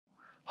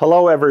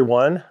Hello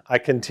everyone. I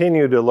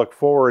continue to look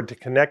forward to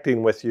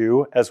connecting with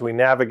you as we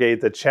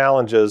navigate the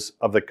challenges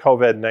of the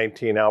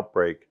COVID-19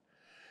 outbreak.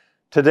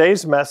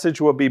 Today's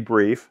message will be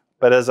brief,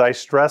 but as I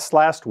stressed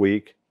last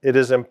week, it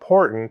is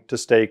important to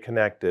stay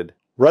connected.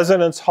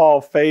 Residence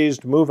Hall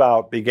phased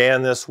move-out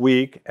began this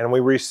week, and we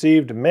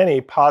received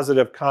many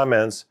positive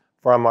comments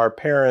from our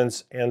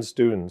parents and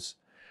students.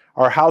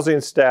 Our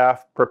housing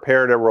staff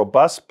prepared a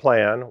robust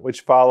plan which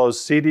follows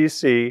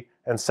CDC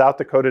and South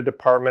Dakota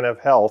Department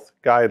of Health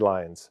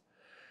guidelines.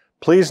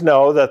 Please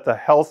know that the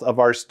health of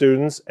our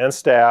students and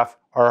staff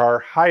are our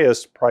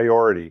highest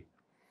priority.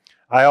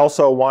 I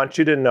also want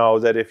you to know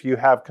that if you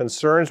have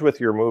concerns with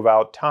your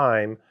move-out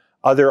time,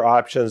 other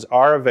options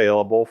are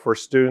available for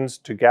students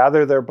to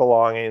gather their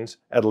belongings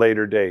at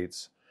later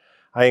dates.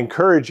 I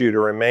encourage you to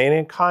remain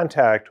in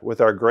contact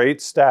with our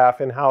great staff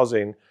in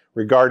housing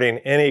regarding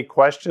any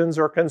questions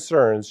or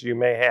concerns you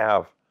may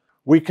have.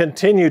 We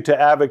continue to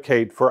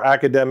advocate for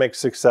academic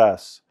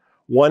success.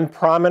 One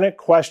prominent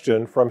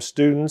question from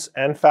students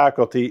and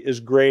faculty is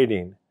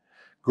grading.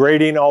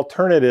 Grading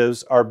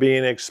alternatives are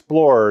being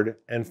explored,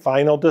 and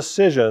final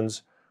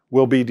decisions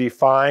will be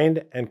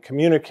defined and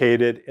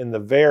communicated in the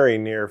very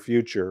near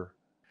future.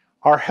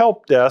 Our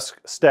help desk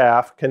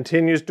staff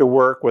continues to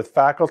work with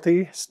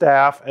faculty,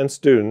 staff, and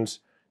students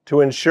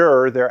to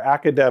ensure their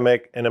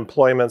academic and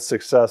employment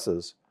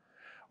successes.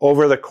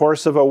 Over the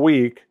course of a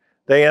week,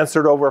 they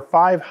answered over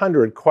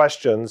 500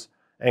 questions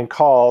and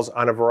calls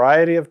on a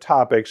variety of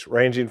topics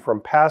ranging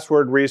from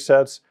password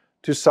resets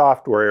to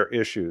software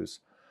issues.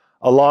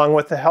 Along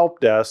with the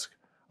help desk,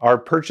 our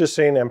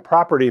purchasing and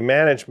property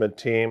management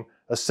team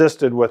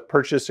assisted with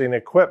purchasing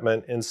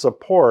equipment in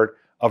support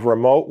of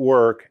remote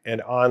work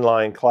and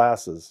online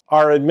classes.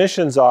 Our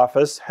admissions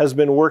office has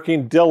been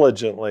working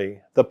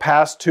diligently the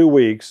past 2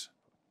 weeks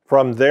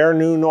from their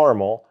new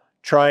normal,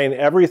 trying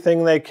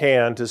everything they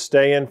can to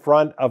stay in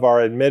front of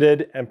our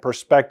admitted and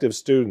prospective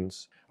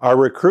students. Our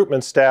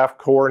recruitment staff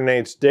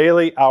coordinates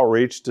daily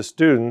outreach to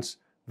students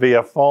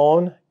via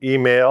phone,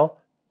 email,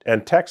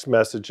 and text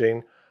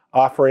messaging,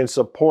 offering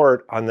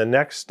support on the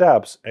next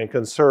steps and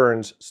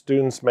concerns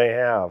students may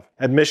have.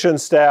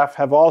 Admissions staff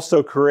have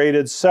also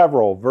created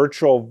several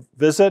virtual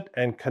visit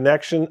and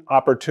connection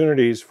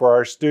opportunities for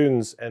our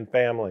students and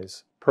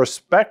families.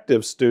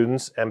 Prospective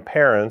students and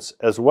parents,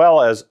 as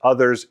well as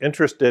others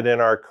interested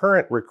in our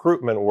current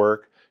recruitment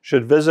work,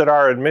 should visit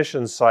our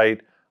admissions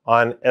site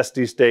on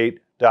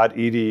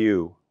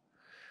sdstate.edu.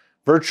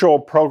 Virtual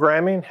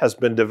programming has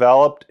been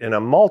developed in a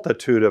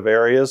multitude of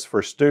areas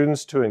for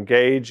students to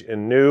engage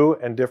in new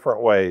and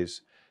different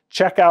ways.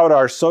 Check out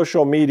our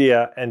social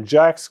media and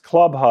Jack's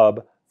Club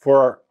Hub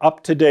for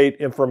up-to-date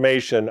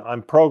information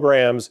on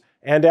programs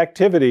and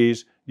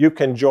activities you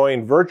can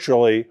join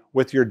virtually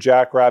with your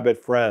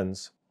Jackrabbit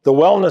friends. The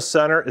Wellness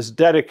Center is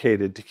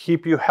dedicated to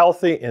keep you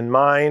healthy in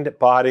mind,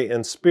 body,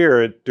 and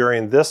spirit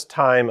during this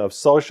time of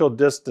social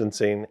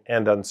distancing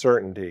and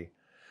uncertainty.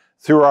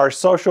 Through our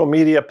social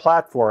media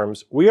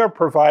platforms, we are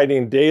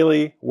providing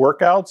daily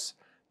workouts,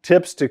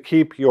 tips to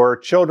keep your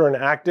children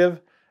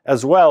active,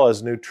 as well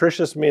as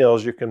nutritious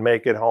meals you can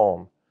make at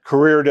home.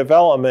 Career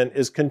Development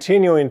is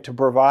continuing to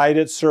provide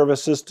its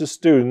services to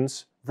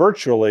students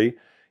virtually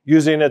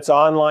using its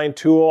online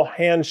tool,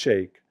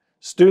 Handshake.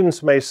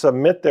 Students may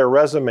submit their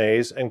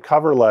resumes and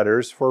cover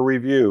letters for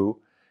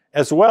review,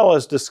 as well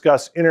as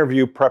discuss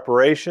interview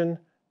preparation,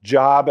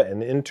 job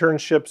and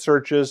internship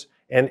searches,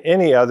 and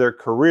any other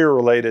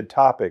career-related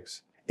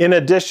topics. In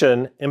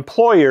addition,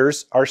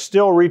 employers are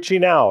still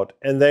reaching out,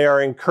 and they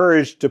are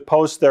encouraged to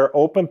post their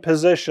open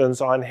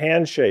positions on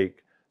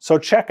Handshake, so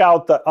check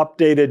out the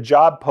updated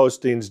job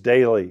postings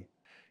daily.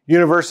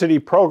 University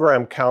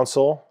Program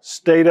Council,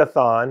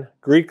 State-a-thon,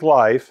 Greek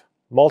Life,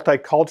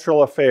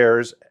 Multicultural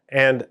Affairs,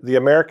 and the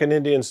American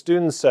Indian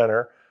Student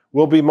Center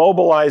will be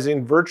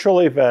mobilizing virtual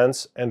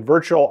events and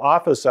virtual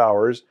office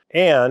hours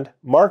and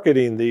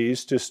marketing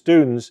these to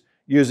students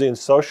using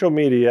social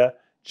media,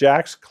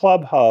 Jack's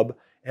Club Hub,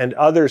 and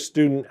other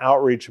student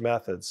outreach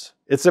methods.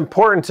 It's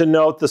important to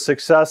note the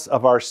success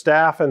of our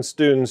staff and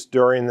students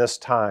during this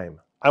time.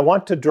 I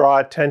want to draw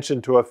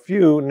attention to a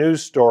few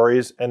news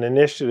stories and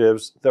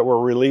initiatives that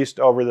were released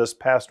over this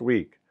past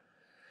week.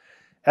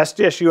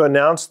 SDSU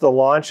announced the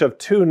launch of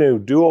 2 new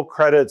dual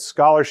credit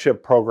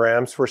scholarship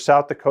programs for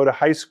South Dakota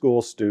high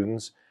school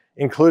students,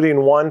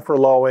 including one for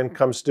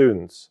low-income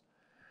students.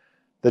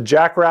 The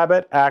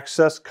Jackrabbit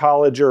Access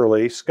College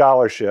Early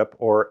Scholarship,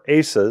 or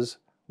ACES,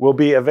 will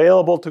be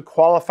available to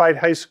qualified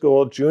high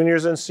school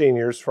juniors and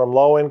seniors from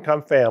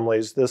low-income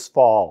families this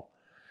fall.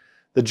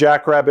 The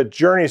Jackrabbit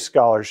Journey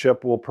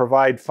Scholarship will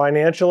provide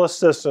financial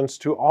assistance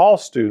to all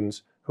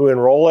students who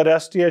enroll at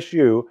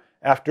SDSU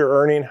after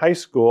earning high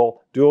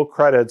school dual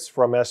credits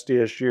from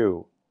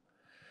SDSU.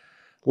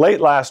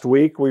 Late last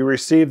week, we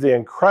received the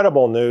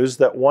incredible news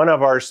that one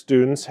of our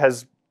students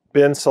has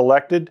been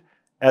selected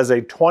as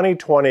a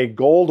 2020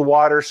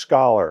 Goldwater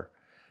Scholar.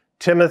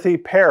 Timothy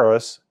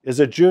Paris is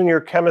a junior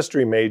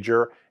chemistry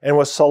major and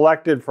was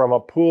selected from a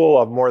pool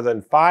of more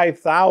than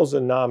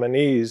 5,000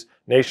 nominees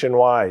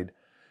nationwide.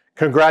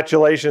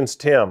 Congratulations,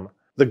 Tim.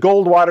 The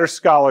Goldwater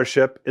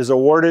Scholarship is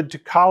awarded to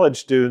college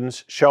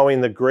students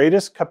showing the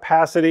greatest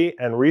capacity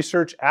and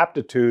research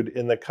aptitude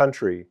in the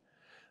country.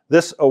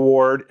 This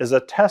award is a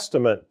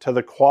testament to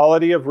the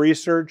quality of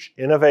research,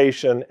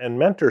 innovation, and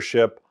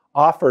mentorship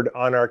offered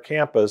on our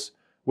campus,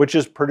 which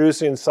is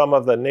producing some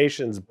of the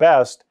nation's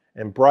best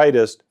and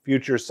brightest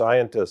future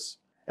scientists.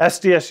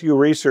 SDSU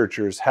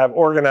researchers have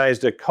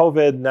organized a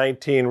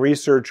COVID-19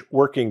 research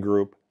working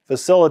group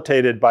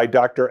facilitated by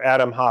Dr.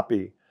 Adam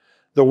Hoppe.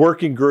 The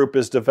working group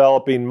is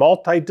developing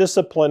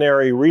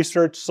multidisciplinary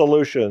research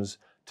solutions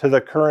to the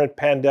current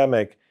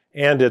pandemic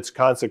and its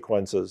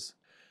consequences.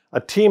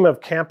 A team of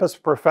campus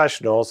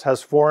professionals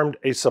has formed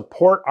a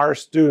Support Our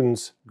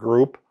Students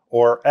group,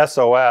 or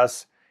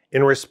SOS,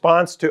 in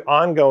response to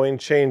ongoing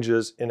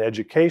changes in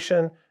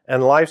education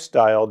and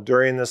lifestyle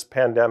during this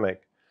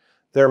pandemic.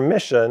 Their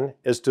mission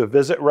is to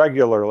visit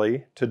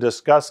regularly to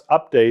discuss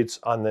updates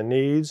on the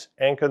needs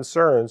and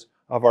concerns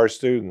of our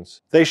students.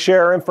 They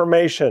share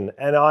information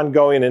and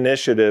ongoing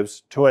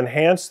initiatives to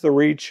enhance the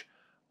reach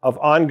of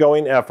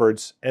ongoing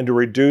efforts and to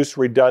reduce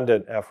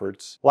redundant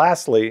efforts.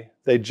 Lastly,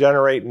 they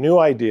generate new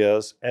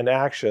ideas and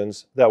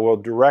actions that will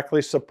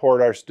directly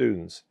support our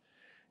students.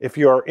 If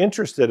you are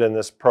interested in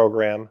this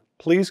program,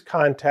 please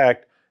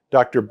contact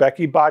Dr.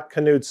 Becky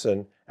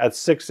Bott-Knudsen at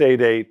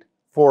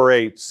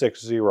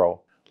 688-4860.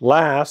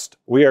 Last,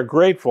 we are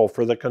grateful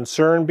for the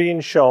concern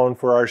being shown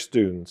for our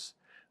students.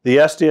 The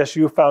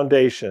SDSU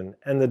Foundation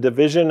and the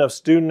Division of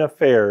Student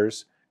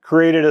Affairs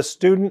created a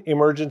Student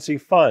Emergency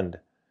Fund.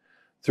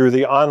 Through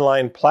the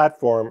online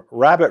platform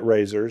Rabbit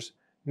Raisers,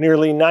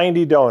 nearly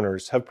 90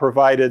 donors have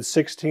provided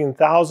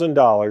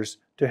 $16,000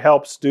 to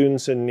help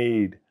students in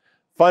need.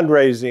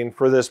 Fundraising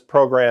for this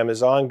program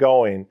is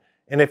ongoing,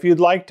 and if you'd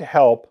like to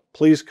help,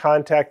 please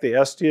contact the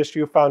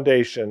SDSU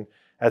Foundation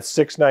at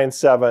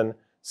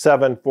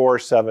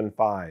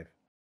 697-7475.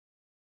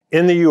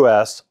 In the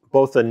U.S.,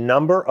 both the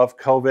number of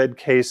COVID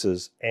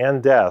cases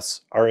and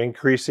deaths are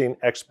increasing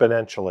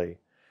exponentially.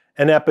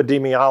 An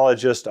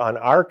epidemiologist on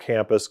our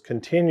campus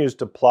continues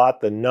to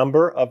plot the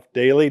number of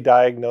daily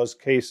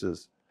diagnosed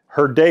cases.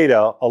 Her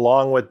data,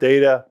 along with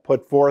data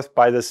put forth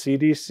by the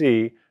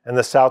CDC and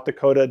the South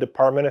Dakota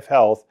Department of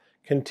Health,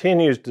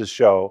 continues to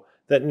show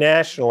that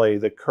nationally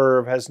the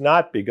curve has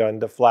not begun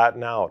to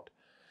flatten out.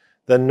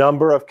 The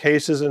number of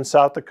cases in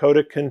South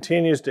Dakota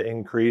continues to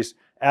increase,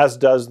 as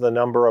does the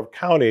number of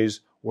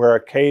counties where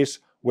a case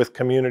with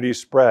community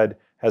spread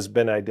has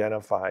been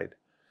identified.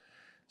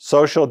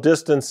 Social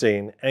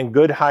distancing and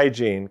good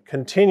hygiene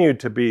continue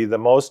to be the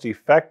most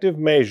effective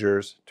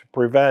measures to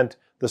prevent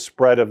the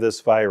spread of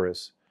this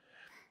virus.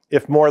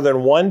 If more than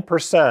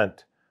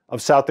 1%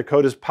 of South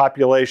Dakota's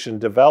population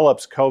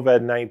develops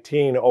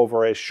COVID-19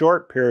 over a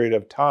short period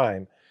of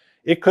time,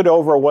 it could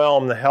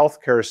overwhelm the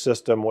healthcare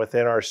system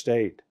within our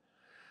state.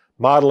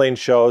 Modeling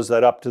shows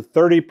that up to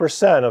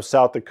 30% of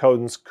South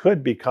Dakotans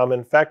could become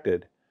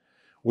infected.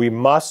 We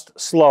must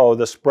slow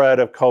the spread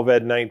of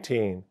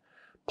COVID-19.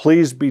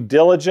 Please be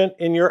diligent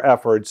in your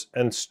efforts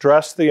and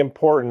stress the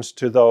importance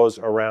to those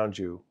around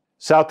you.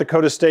 South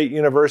Dakota State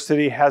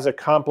University has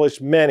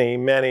accomplished many,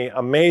 many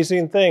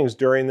amazing things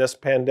during this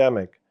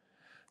pandemic.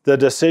 The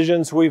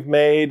decisions we've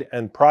made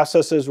and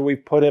processes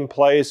we've put in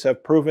place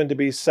have proven to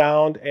be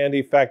sound and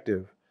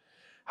effective.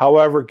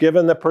 However,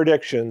 given the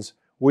predictions,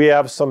 we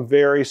have some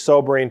very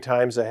sobering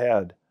times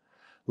ahead.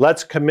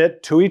 Let's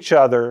commit to each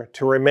other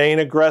to remain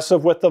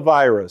aggressive with the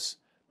virus,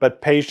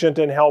 but patient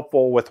and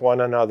helpful with one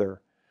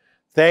another.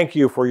 Thank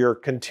you for your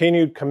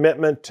continued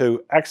commitment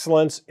to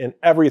excellence in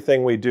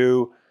everything we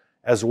do,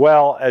 as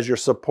well as your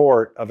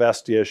support of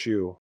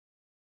SDSU.